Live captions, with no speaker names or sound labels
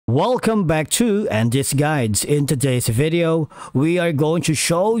Welcome back to Andy's Guides. In today's video, we are going to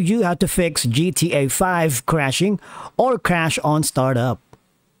show you how to fix GTA 5 crashing or crash on startup.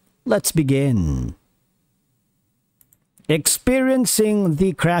 Let's begin. Experiencing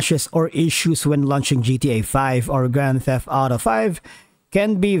the crashes or issues when launching GTA 5 or Grand Theft Auto 5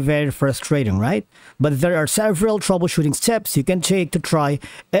 can be very frustrating, right? But there are several troubleshooting steps you can take to try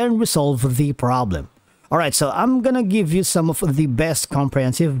and resolve the problem. Alright, so I'm gonna give you some of the best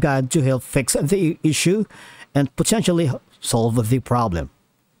comprehensive guide to help fix the issue and potentially solve the problem.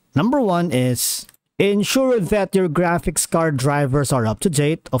 Number one is ensure that your graphics card drivers are up to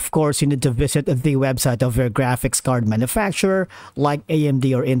date. Of course, you need to visit the website of your graphics card manufacturer like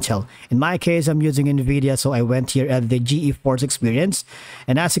AMD or Intel. In my case, I'm using NVIDIA, so I went here at the GeForce Experience.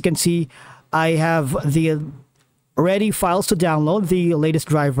 And as you can see, I have the ready files to download the latest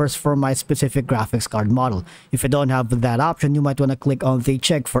drivers for my specific graphics card model. If you don't have that option, you might want to click on the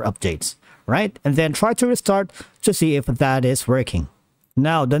check for updates, right? And then try to restart to see if that is working.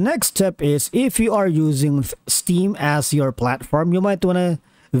 Now, the next step is if you are using Steam as your platform, you might want to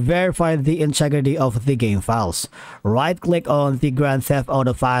verify the integrity of the game files. Right-click on the Grand Theft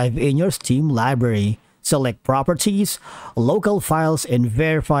Auto 5 in your Steam library. Select Properties, Local Files, and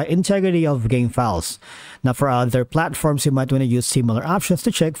verify integrity of game files. Now, for other platforms, you might want to use similar options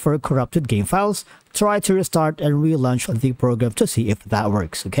to check for corrupted game files. Try to restart and relaunch the program to see if that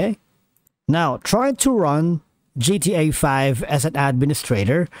works, okay? Now, try to run GTA 5 as an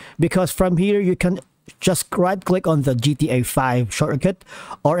administrator, because from here you can just right-click on the GTA 5 shortcut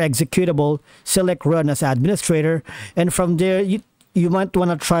or executable, select Run as administrator, and from there you might want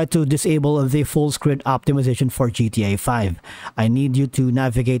to try to disable the full screen optimization for GTA 5. I need you to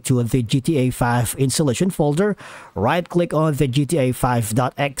navigate to the GTA 5 installation folder, right-click on the GTA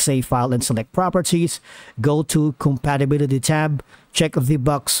 5.exe file and select Properties, go to Compatibility tab, check the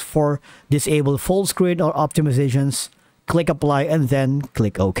box for disable full screen or optimizations, click Apply, and then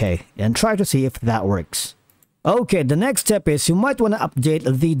click OK, and try to see if that works. Okay, the next step is you might want to update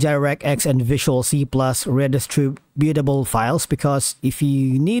the DirectX and Visual C+ redistributable files, because if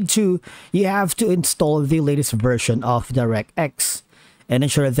you need to, you have to install the latest version of DirectX and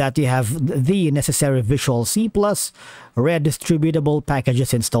ensure that you have the necessary Visual C+ redistributable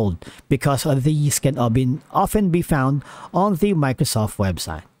packages installed, because these can often be found on the Microsoft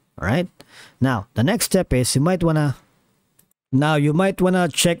website. Alright, now the next step is you might want to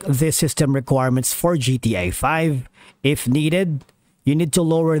check the system requirements for GTA 5. If needed, you need to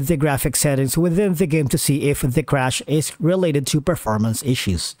lower the graphics settings within the game to see if the crash is related to performance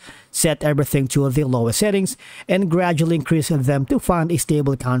issues. Set everything to the lowest settings and gradually increase them to find a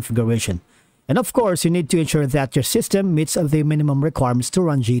stable configuration. And of course, you need to ensure that your system meets the minimum requirements to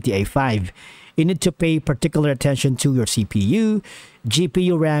run GTA 5. You need to pay particular attention to your CPU,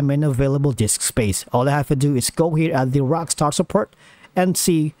 GPU, RAM, and available disk space. All I have to do is go here at the Rockstar support and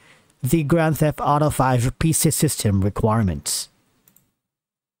see the Grand Theft Auto 5 PC system requirements.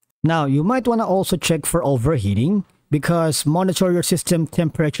 Now, you might want to also check for overheating, because monitor your system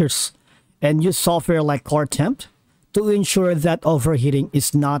temperatures and use software like Core Temp to ensure that overheating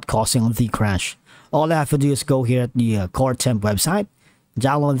is not causing the crash. All I have to do is go here at the Core Temp website,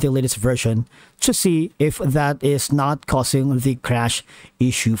 download the latest version to see if that is not causing the crash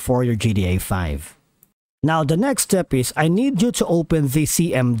issue for your GTA 5. Now, the next step is I need you to open the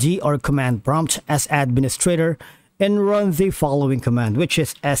CMD or command prompt as administrator and run the following command, which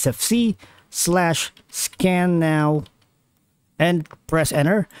is sfc/scan now, and press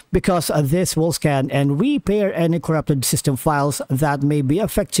enter, because this will scan and repair any corrupted system files that may be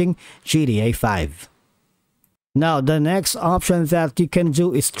affecting GTA 5. Now, the next option that you can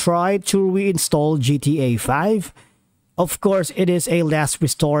do is try to reinstall GTA 5. Of course, it is a last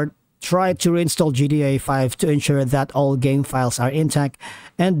resort. Try to reinstall GTA 5 to ensure that all game files are intact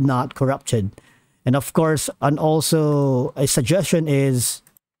and not corrupted. And of course, also a suggestion is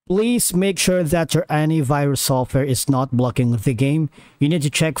please make sure that your antivirus software is not blocking the game. You need to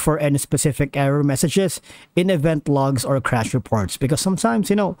check for any specific error messages in event logs or crash reports, because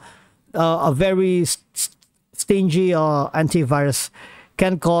sometimes, a very stingy antivirus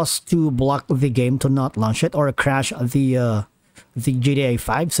can cause to block the game to not launch it or crash the GTA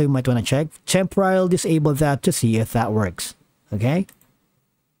 5. So you might want to check, temporarily disable that to see if that works. Okay.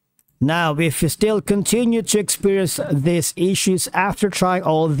 Now, if you still continue to experience these issues after trying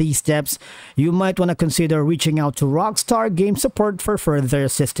all these steps, you might want to consider reaching out to Rockstar Game Support for further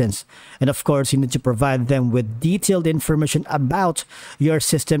assistance. And of course, you need to provide them with detailed information about your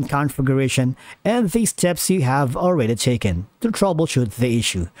system configuration and the steps you have already taken to troubleshoot the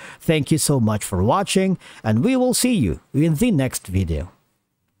issue. Thank you so much for watching, and we will see you in the next video.